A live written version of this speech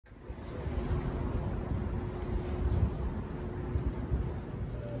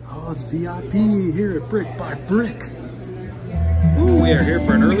Oh, it's VIP here at Brick by Brick. Ooh, we are here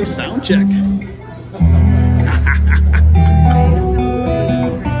for an early sound check.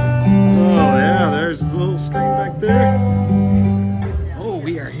 Oh yeah, there's the little screen back there. Oh,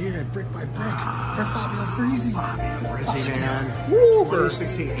 we are here at Brick by Brick for Fabio Frizzi. Fabio Frizzi, man. Woo! For 8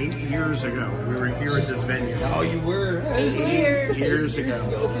 years ago, we were here at this venue. Oh, you were? 8 years ago.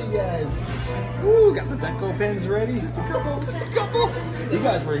 For you guys. Woo, got the deco pens ready. Just a couple. You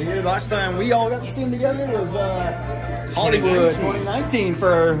guys were here. Last time we all got to sing together was Hollywood 2019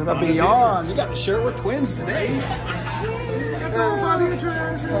 for the Beyond. You got the shirt with twins today.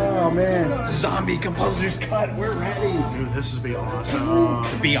 Oh man, zombie composer's cut. We're ready. Dude, this is be awesome.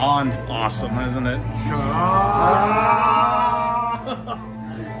 Beyond awesome, isn't it?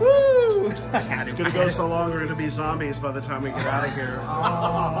 Woo! It's gonna go so long, we're gonna be zombies by the time we get out of here.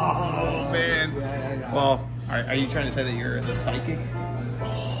 Oh man. Yeah. Well, are you trying to say that you're the psychic?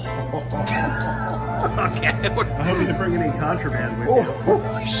 Okay. I hope you didn't bring any contraband with you.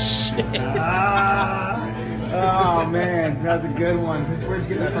 Oh shit. Oh man, that's a good one. Where'd you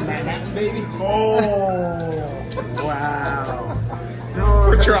get that from? Manhattan, baby? Oh, wow.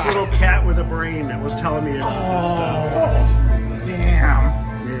 We're This trying. little cat with a brain that was telling me about this stuff. Damn.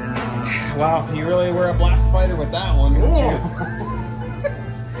 Yeah. Wow, you really were a blast fighter with that one, weren't you?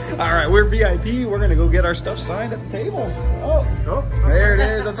 All right, we're VIP. We're gonna go get our stuff signed at the tables. Oh, there it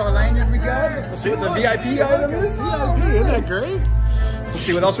is. That's our lanyard we got. Let's see what the VIP item is. VIP, isn't that great? Let's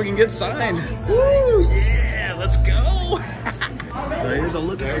see what else we can get signed. Woo, yeah, let's go. So here's a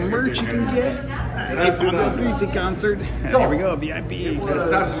look at the merch you can get at the Fabio Frizzi concert. Here we go, VIP. Let's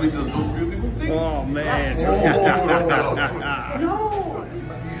start with those beautiful things. Oh man. No,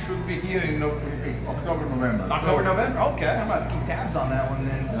 you should be here in October, November. October, November? Okay, I'm about to keep tabs on that one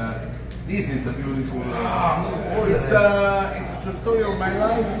then. This is a beautiful. It's the story of my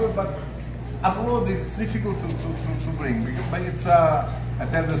life, but abroad it's difficult to bring because but it's I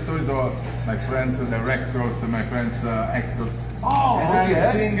tell the stories of my friends directors and my friends actors. Oh, and okay.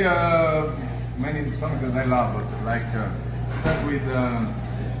 I sing many songs that I love, like start with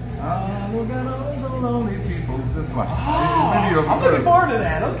look at all the lonely people. That one. Oh, I'm looking forward to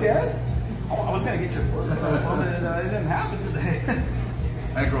that. Okay. I was gonna get your book, but it didn't happen today.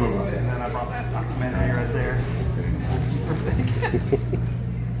 Eccolo qua. And then I brought that documentary right there.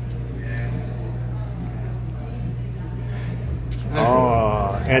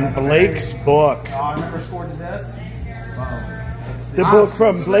 Oh, and Blake's book. Oh, I remember Scored to Death. The book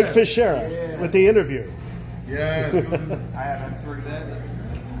from Blake Fischera with the interview. Yeah. I haven't heard that. Let's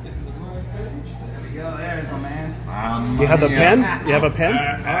get to the room page. There we go. There's a man. You have a pen? You have a pen?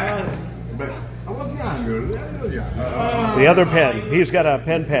 But I was younger. The other pen. He's got a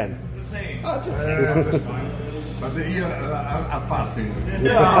pen. But the years are passing.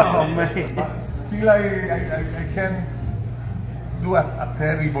 Oh man. Till I can do a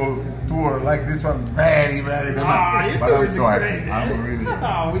terrible tour like this one. Very bad. Your but tours I'm are so great, happy. man. I'm really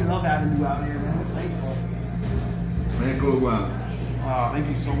Oh, we love having you out here, man. We're thankful. Eccolo qua. Oh, thank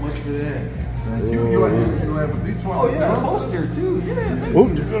you so much for that. Thank you. You have this one. Oh yeah, a poster too. Yeah, thank Ooh,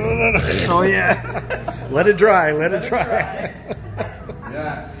 you. Oh yeah. let it dry. Let it dry.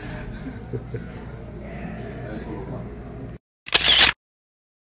 Yeah.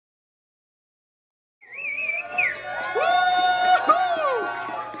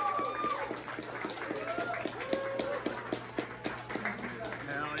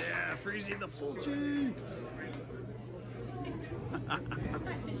 Hell yeah, Frizzi the Fulci.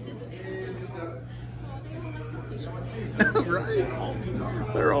 Right?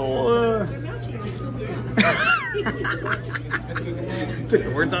 They're all took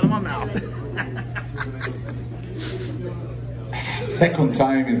the words out of my mouth. Second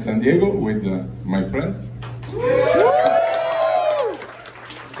time in San Diego with my friends.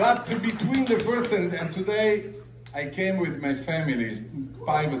 But between the first and today, I came with my family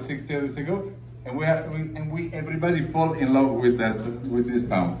 5 or 6 years ago, and everybody fall in love with this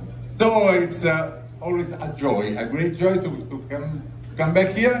town. So it's always a joy, a great joy to come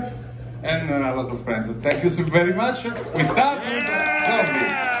back here, and a lot of friends. Thank you so very much. We start with Zombie.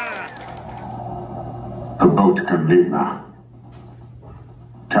 The boat can leave now.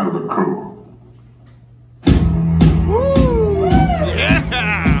 Tell the crew. Woo! Yeah!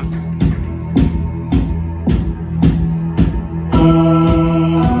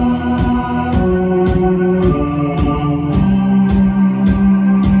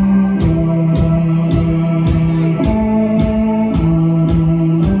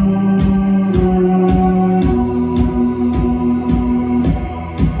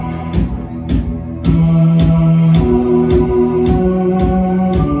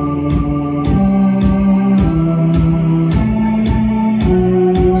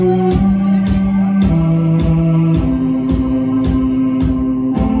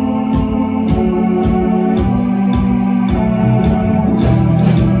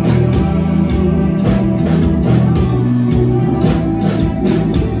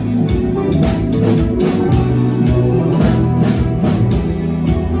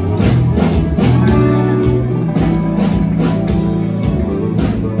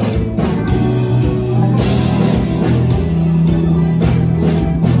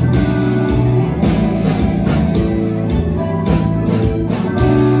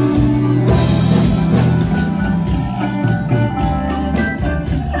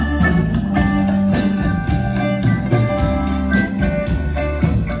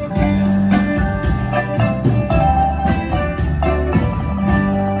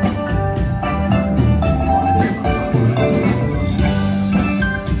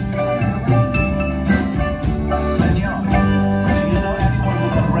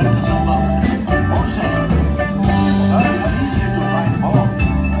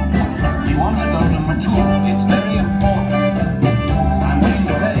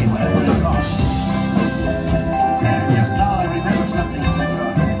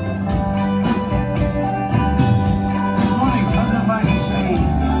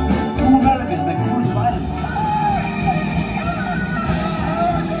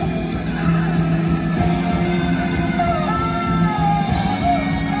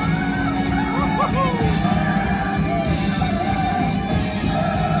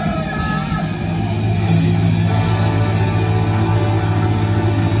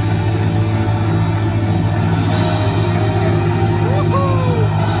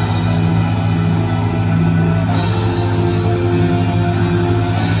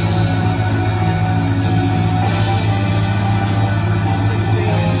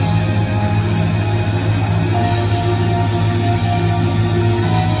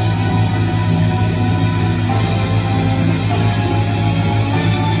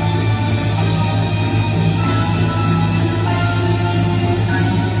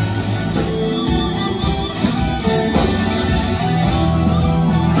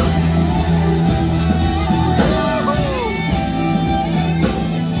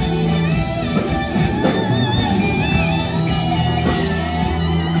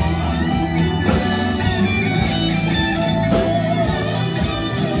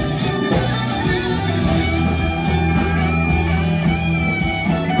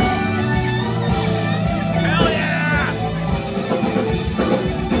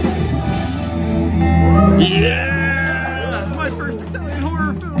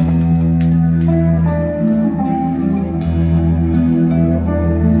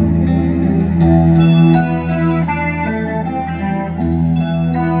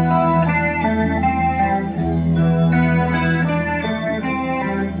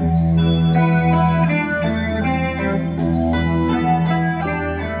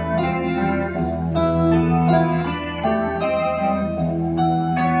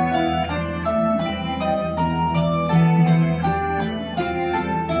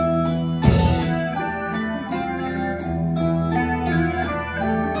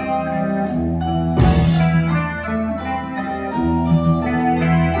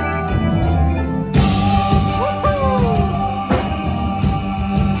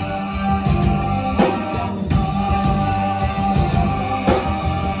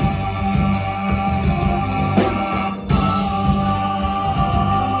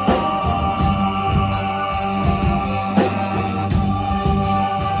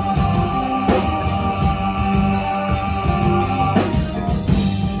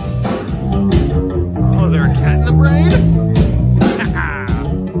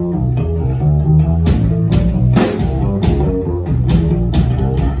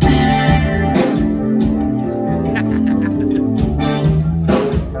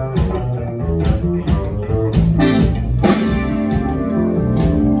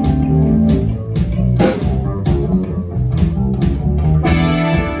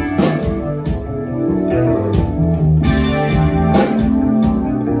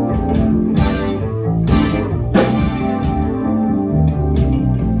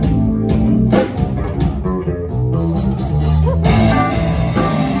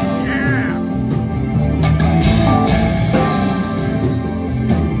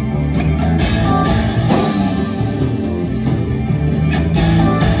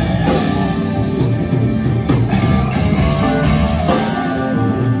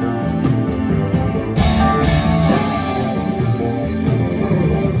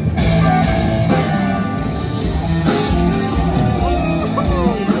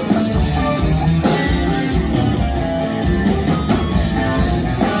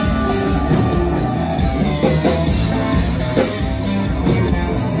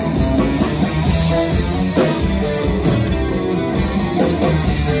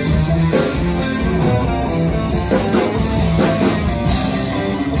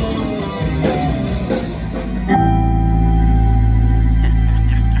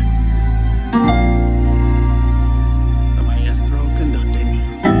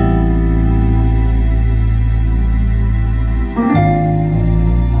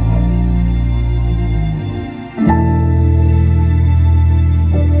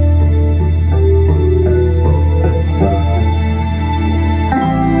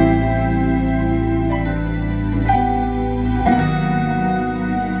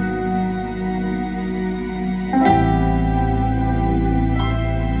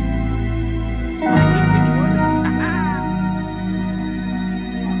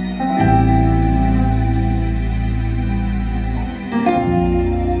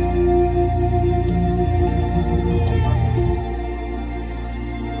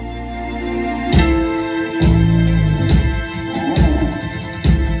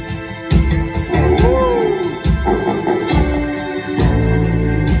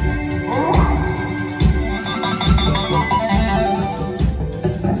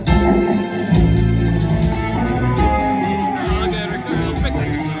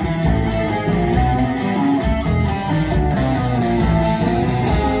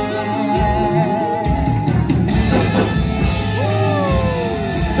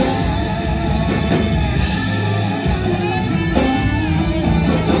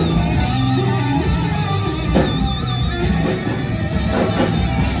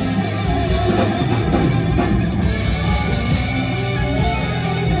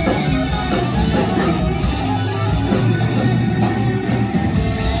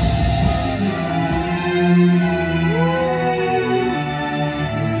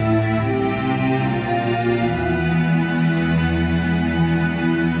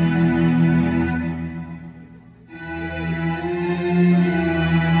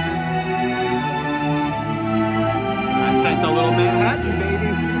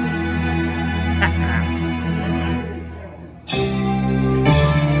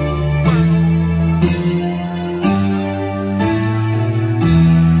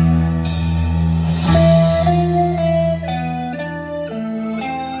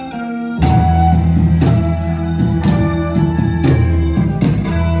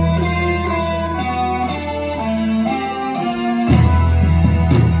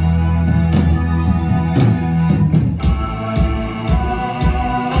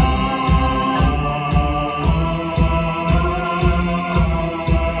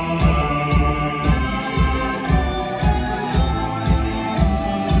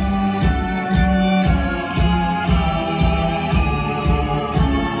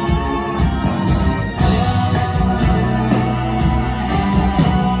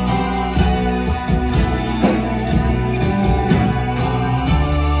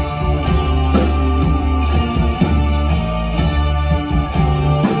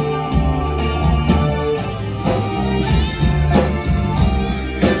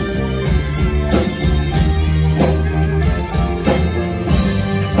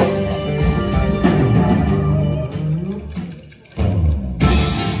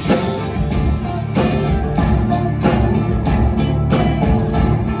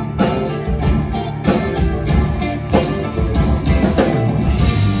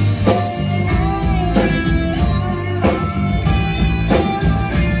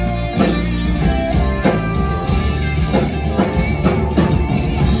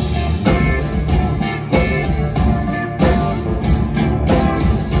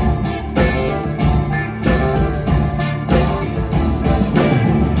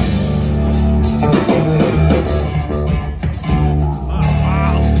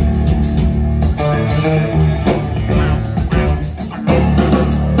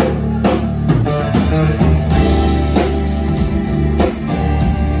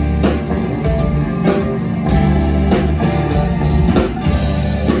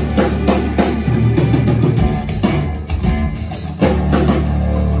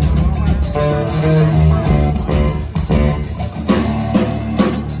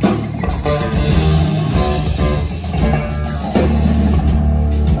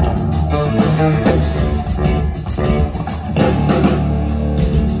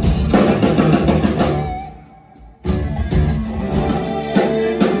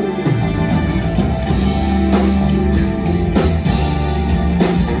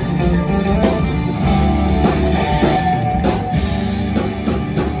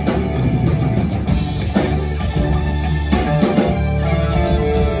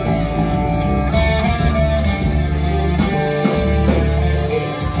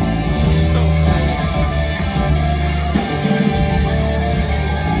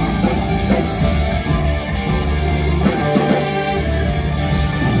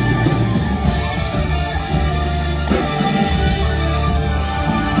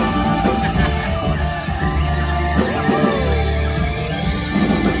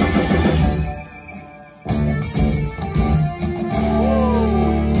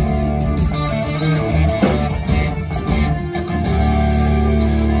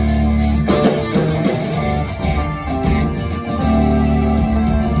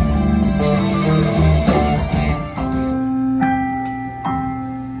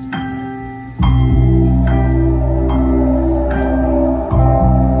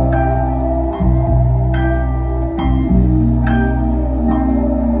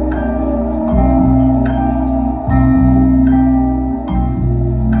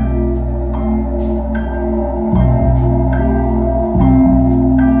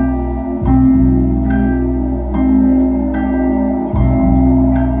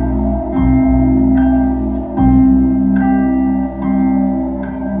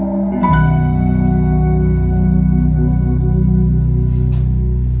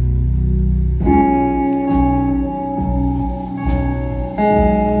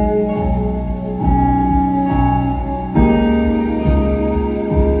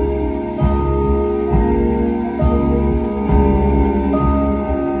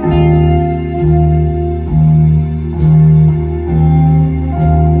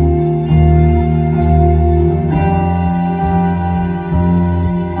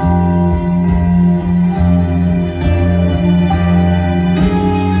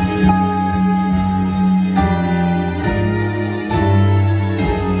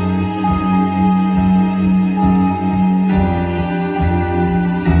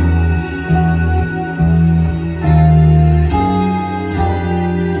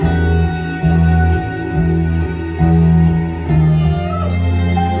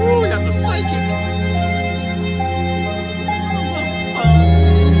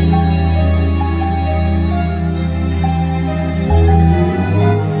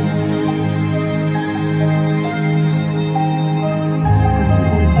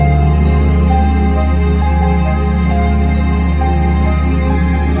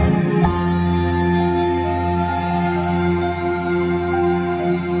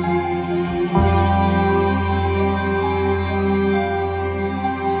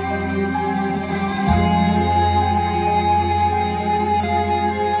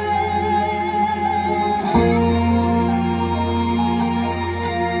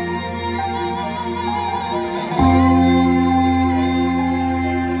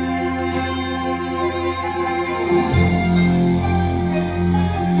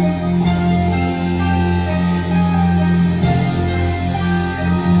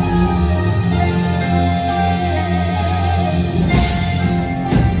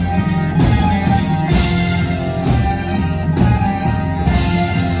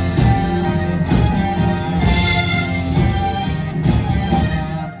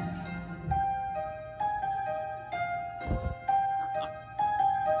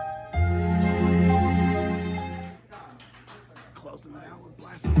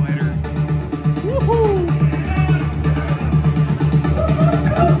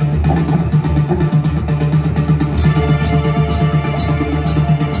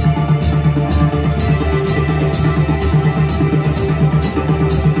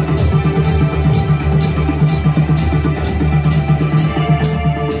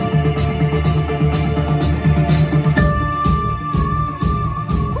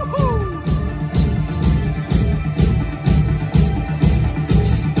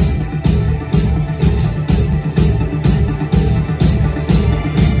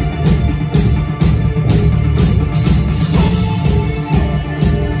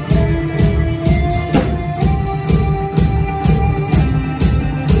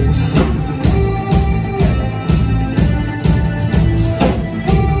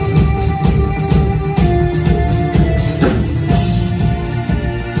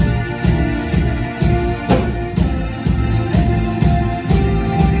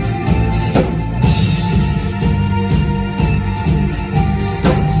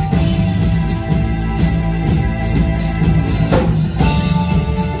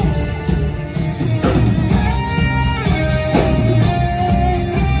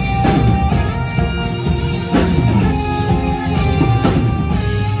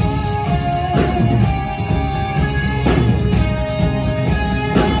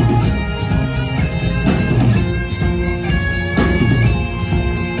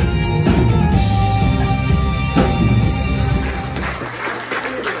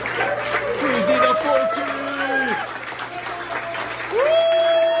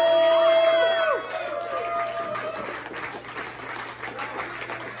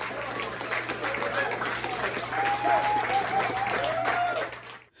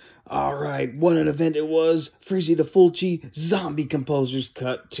 right, what an event it was. Frizzi the Fulci Zombie Composers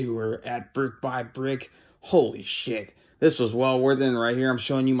Cut Tour at Brick by Brick. Holy shit. This was well worth it. And right here, I'm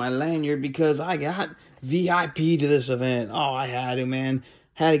showing you my lanyard because I got VIP to this event. Oh, I had to, man.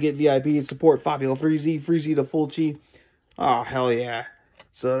 Had to get VIP and support Fabio Frizzi, Frizzi the Fulci. Oh, hell yeah.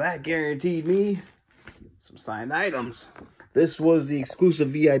 So that guaranteed me some signed items. This was the exclusive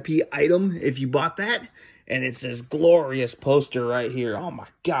VIP item if you bought that. And it's this glorious poster right here. Oh my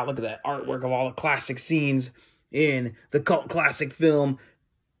God, look at that artwork of all the classic scenes in the cult classic film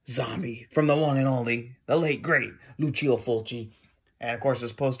Zombie from the one and only, the late, great Lucio Fulci. And of course,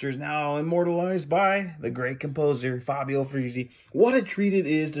 this poster is now immortalized by the great composer Fabio Frizzi. What a treat it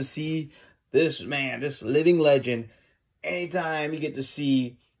is to see this man, this living legend. Anytime you get to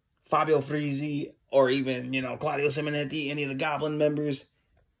see Fabio Frizzi or even, you know, Claudio Simonetti, any of the Goblin members,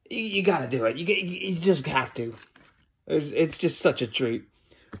 you got to do it. You just have to. It's just such a treat.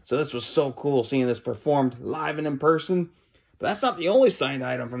 So this was so cool seeing this performed live and in person. But that's not the only signed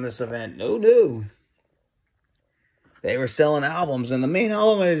item from this event. No, no. They were selling albums, and the main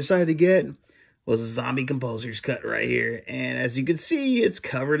album I decided to get was a Zombie Composers Cut right here. And as you can see, it's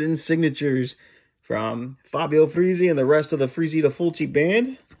covered in signatures from Fabio Frizzi and the rest of the Frizzi the Fulci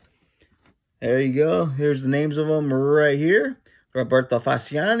band. There you go. Here's the names of them right here. Roberto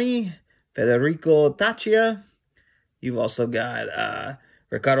Fasciani, Federico Taccia. You've also got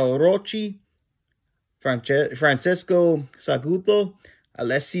Riccardo Rocci, Francesco Saguto,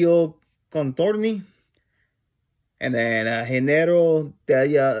 Alessio Contorni, and then Genero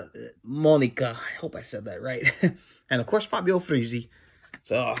della Monica. I hope I said that right. And of course, Fabio Frizzi.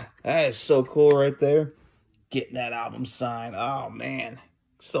 So that is so cool right there. Getting that album signed. Oh, man.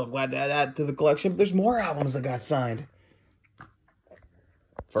 So glad to add that to the collection. But there's more albums that got signed.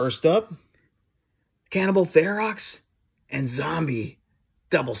 First up, Cannibal Ferox and Zombie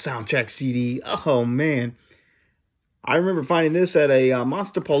double soundtrack CD. Oh, man. I remember finding this at a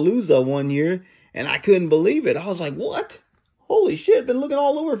Monsterpalooza one year, and I couldn't believe it. I was like, what? Holy shit, been looking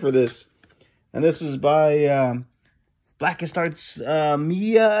all over for this. And this is by Blackest Arts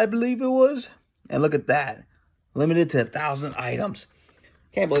Media, I believe it was. And look at that. Limited to 1,000 items.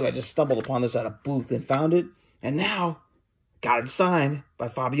 Can't believe I just stumbled upon this at a booth and found it. And now, got it signed by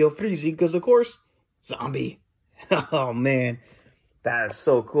Fabio Frizzi because, of course, Zombie. Oh, man. That is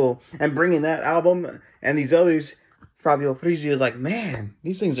so cool. And bringing that album and these others, Fabio Frizzi is like, man,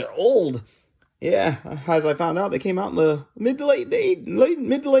 these things are old. Yeah, as I found out, they came out in the mid to late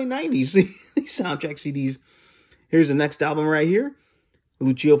 90s, these soundtrack CDs. Here's the next album right here.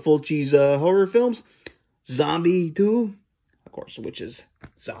 Lucio Fulci's horror films. Zombie 2, of course, which is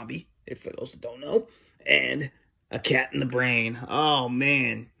Zombie, if for those that don't know. And A Cat in the Brain. Oh,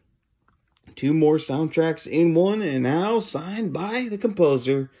 man. 2 more soundtracks in one, and now signed by the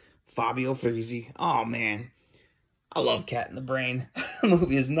composer, Fabio Frizzi. Oh, man. I love Cat in the Brain. The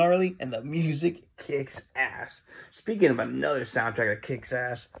movie is gnarly, and the music kicks ass. Speaking of another soundtrack that kicks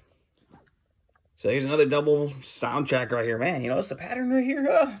ass. So here's another double soundtrack right here. Man, you notice the pattern right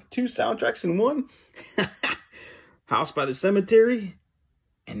here? 2 soundtracks in one. House by the Cemetery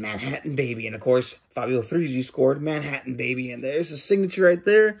and Manhattan Baby. And of course, Fabio Frizzi scored Manhattan Baby. And there's a signature right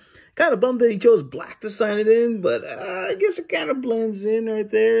there. Kind of bummed that he chose black to sign it in, but I guess it kind of blends in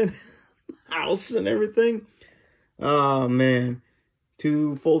right there. House and everything. Oh, man.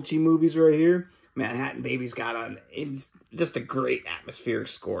 2 Fulci movies right here. Manhattan Baby's got it's just a great atmospheric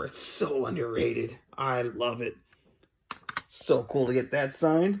score. It's so underrated. I love it. So cool to get that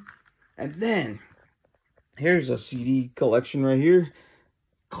signed. And then, here's a CD collection right here.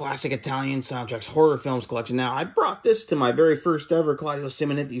 Classic Italian soundtracks, horror films collection. Now, I brought this to my very first ever Claudio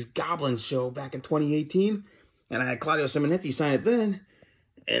Simonetti's Goblin show back in 2018. And I had Claudio Simonetti sign it then.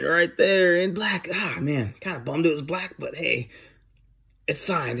 And right there in black. Ah, man, kind of bummed it was black, but hey, it's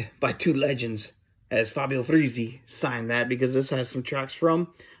signed by 2 legends. As Fabio Frizzi signed that because this has some tracks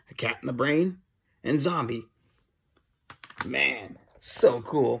from A Cat in the Brain and Zombie. Man, so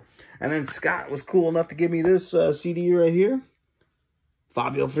cool. And then Scott was cool enough to give me this CD right here.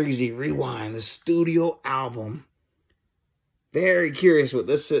 Fabio Frizzi Rewind, the studio album. Very curious what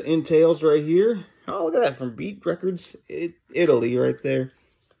this entails right here. Oh, look at that, from Beat Records, Italy right there.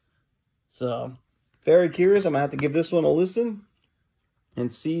 So, very curious. I'm going to have to give this one a listen and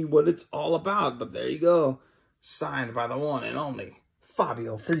see what it's all about. But there you go. Signed by the one and only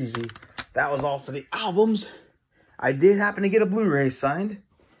Fabio Frizzi. That was all for the albums. I did happen to get a Blu-ray signed.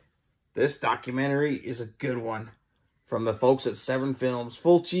 This documentary is a good one. From the folks at Seven Films.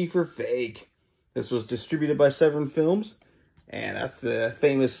 Fulci for Fake. This was distributed by Seven Films. And that's the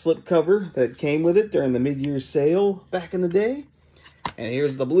famous slipcover that came with it during the mid-year sale back in the day. And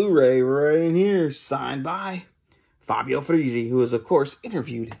here's the Blu-ray right in here, signed by Fabio Frizzi, who was, of course,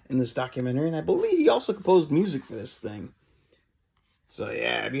 interviewed in this documentary. And I believe he also composed music for this thing. So,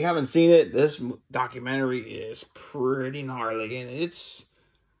 yeah, if you haven't seen it, this documentary is pretty gnarly. And it's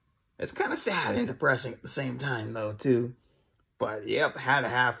kind of sad and depressing at the same time, though, too. But, yep, had to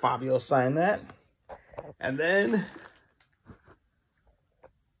have Fabio sign that. And then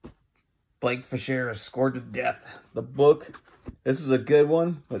Blake Fischera, Scored to Death, the book. This is a good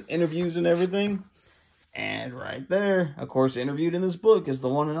one with interviews and everything. And right there, of course, interviewed in this book is the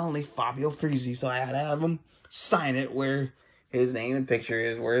one and only Fabio Frizzi. So I had to have him sign it where his name and picture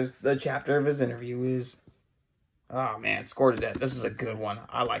is, where the chapter of his interview is. Oh, man, Scored to Death. This is a good one.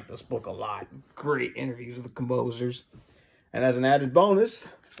 I like this book a lot. Great interviews with the composers. And as an added bonus,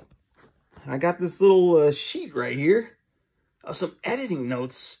 I got this little sheet right here of some editing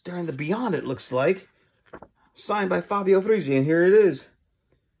notes during the Beyond, it looks like. Signed by Fabio Frizzi, and here it is.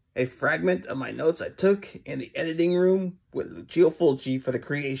 A fragment of my notes I took in the editing room with Lucio Fulci for the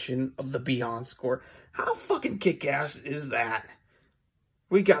creation of the Beyond score. How fucking kick-ass is that?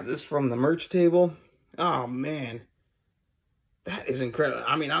 We got this from the merch table. Oh, man. That is incredible.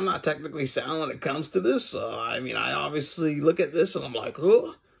 I mean, I'm not technically sound when it comes to this. I mean, I obviously look at this and I'm like,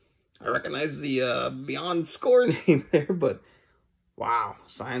 oh, I recognize the Beyond score name there, but wow.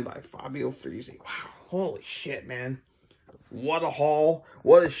 Signed by Fabio Frizzi. Wow. Holy shit, man. What a haul.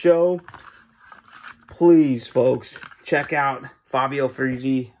 What a show. Please, folks, check out Fabio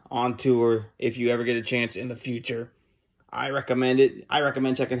Frizzi on tour if you ever get a chance in the future. I recommend it. I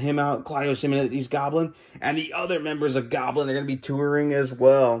recommend checking him out. Claudio Simonetti's Goblin. And the other members of Goblin are going to be touring as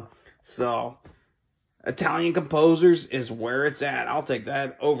well. So, Italian composers is where it's at. I'll take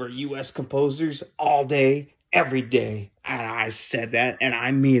that over U.S. composers all day, every day. And I said that, and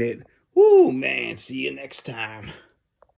I mean it. Woo, man. See you next time.